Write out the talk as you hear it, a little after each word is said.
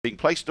Being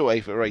placed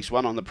away for race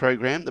 1 on the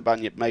programme, the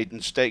Bunyip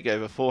Maiden Stake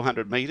over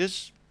 400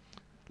 metres.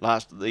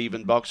 Last of the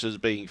even boxes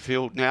being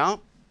filled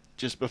now.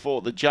 Just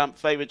before the jump,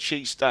 favourite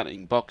She's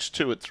Stunning. Box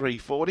 2 at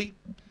 340.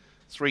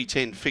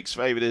 310 fixed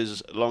favourite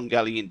is Long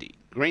Gully Indy.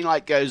 Green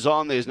light goes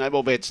on. There's no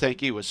more bets,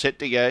 thank you. We're set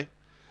to go.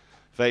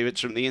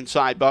 Favourites from the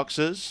inside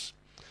boxes.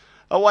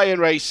 Away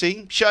and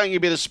racing, showing a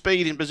bit of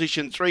speed in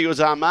position 3 was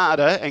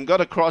Armada and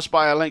got across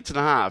by a length and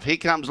a half. Here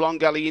comes Long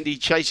Gully Indy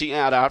chasing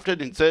out after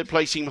it. In third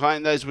placing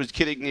behind those was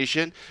Kid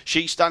Ignition.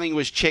 She's Stunning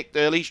was checked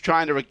early. He's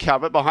trying to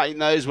recover.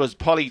 Behind those was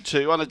Polly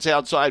 2. On its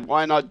outside,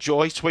 Why Not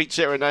Joy, Sweet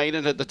Serenade,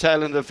 and at the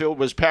tail end of the field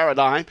was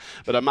Paradigm.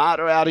 But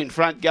Armada out in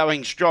front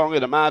going strong,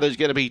 and Armada's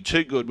going to be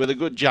too good with a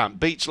good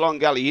jump. Beats Long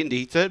Gully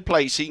Indy. Third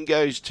placing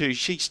goes to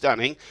She's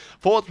Stunning.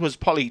 Fourth was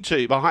Polly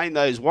 2. Behind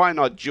those, Why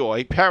Not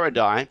Joy,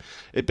 Paradigm.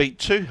 It beat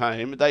 2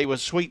 home. They were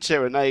Sweet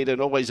Serenade,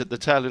 and always at the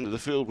tail end of the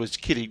field was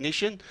Kid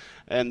Ignition,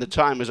 and the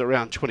time was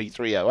around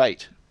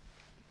 23:08.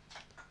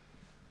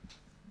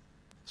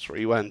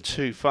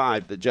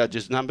 3125, the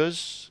judges'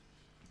 numbers.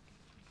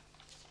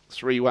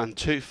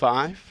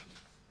 3125,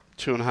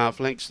 2.5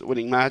 lengths, the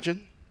winning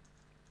margin.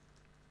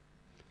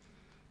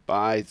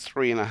 By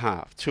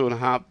 3.5,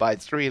 2.5 by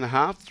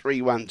 3.5,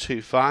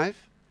 3125.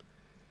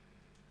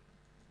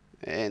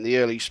 And the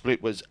early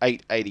split was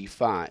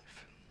 885.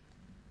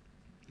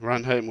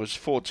 Run home was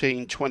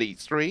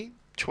 14.23.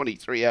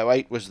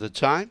 23:08 was the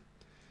time.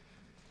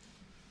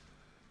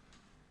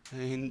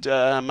 And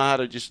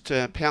Armada just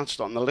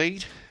pounced on the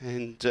lead,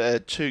 and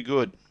too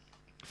good.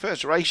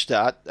 First race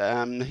start,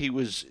 he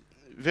was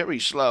very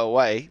slow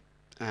away,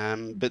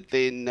 but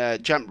then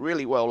jumped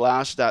really well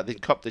last start, then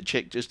copped the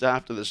check just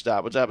after the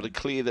start. Was able to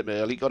clear them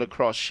early, got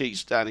across She's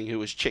Stunning, who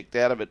was checked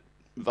out of it,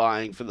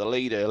 vying for the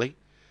lead early.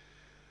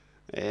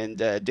 And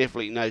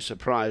definitely no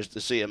surprise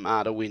to see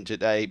Armada win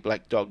today.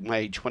 Black Dog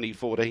May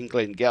 2014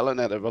 Glen Gallen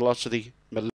at a velocity